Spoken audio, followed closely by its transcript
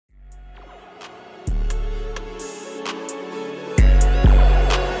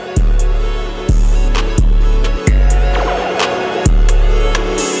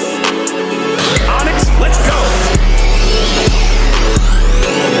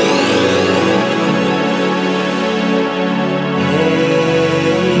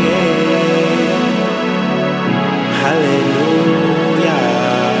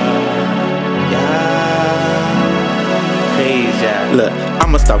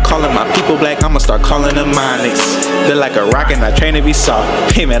start calling my people black, I'ma start calling them Onyx. Feel like a rock and I train to be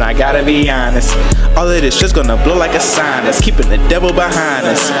soft. Hey man, I gotta be honest. All of this shit's gonna blow like a sign that's keeping the devil behind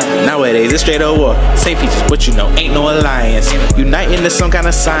us. Nowadays it's straight up war, same features, but you know ain't no alliance. Uniting to some kind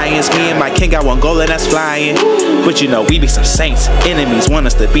of science. Me and my king got one goal and that's flying. But you know we be some saints. Enemies want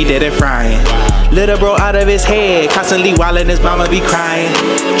us to be dead and frying. Little bro out of his head, constantly wildin', his mama be crying.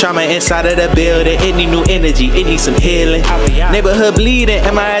 Trauma inside of the building, it need new energy, it needs some healing. Neighborhood bleeding,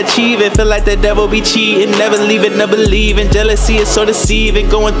 am I achieving? Feel like the devil be cheating, never leaving, never believing. Jealousy is so deceiving,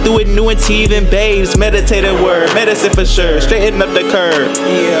 going through it new and teething. Babes, meditated word, medicine for sure, straighten up the curve.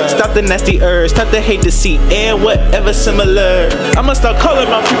 Stop the nasty urge, stop the hate, deceit, and whatever similar. I'ma start calling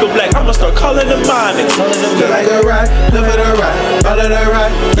my people black, I'ma start calling them Onyx. Feel like a rock, live for the rock, follow the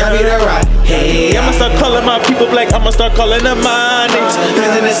rock, y'all be the rock. Hey, I'ma start calling my people black, I'ma start calling them Onyx.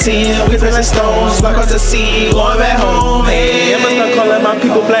 Hands in the sea, we pressing stones, walk across the sea, going back home. Hey, I'ma start calling my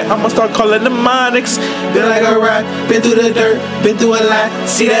people black, I'ma start calling them Onyx. Been like a rock, been through the dirt, been through a lot,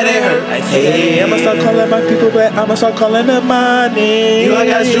 see that it hurt. Hey, I'ma start calling my people black, I'ma start calling them Onyx. You all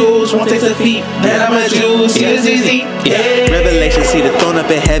got jewels, won't taste defeat, and I'm a Jew, see this easy. Yeah. Revelation, see the throne up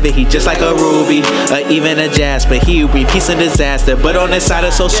in heaven, he just like a ruby, or even a jasper. He will bring peace and disaster, but on this side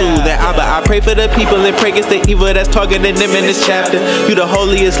it's so soothing. I pray for the people and pray against the evil that's targeting them in this chapter. You the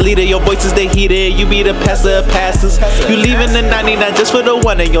holiest leader, your voice is the heater, you be the pastor of pastors. You leaving the 99 just for the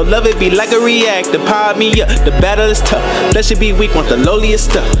one, and your love it be like a reactor. Power me up, the battle is tough, flesh should be weak, want the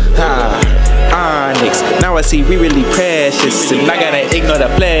lowliest stuff. Onyx, now I see we really precious, and I gotta ignore the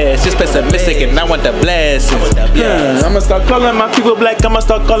flesh, just pessimistic and I want the blessings. I'ma start calling my people black, I'ma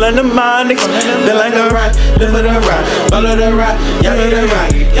start calling them Onyx. Feel like a rock, live for the rock, follow the rock, y'all be the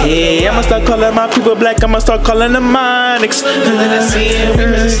rock. Yeah, I'ma start calling my people black, I'ma start calling them Onyx. Under the sea, we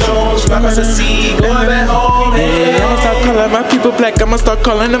pressing stones, walk across the sea, going back home. Yeah, I'ma start calling my people black, I'ma start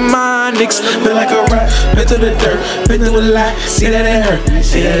calling them Onyx. Feel like a rock, been through the dirt, been through a lot, see that it hurt,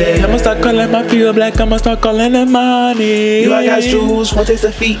 see that it hurt. I'ma start calling my people black, I'ma start calling them Onyx. You all got jewels, won't taste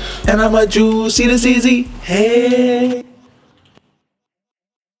defeat, and I'm a Jew, see this easy. Hey.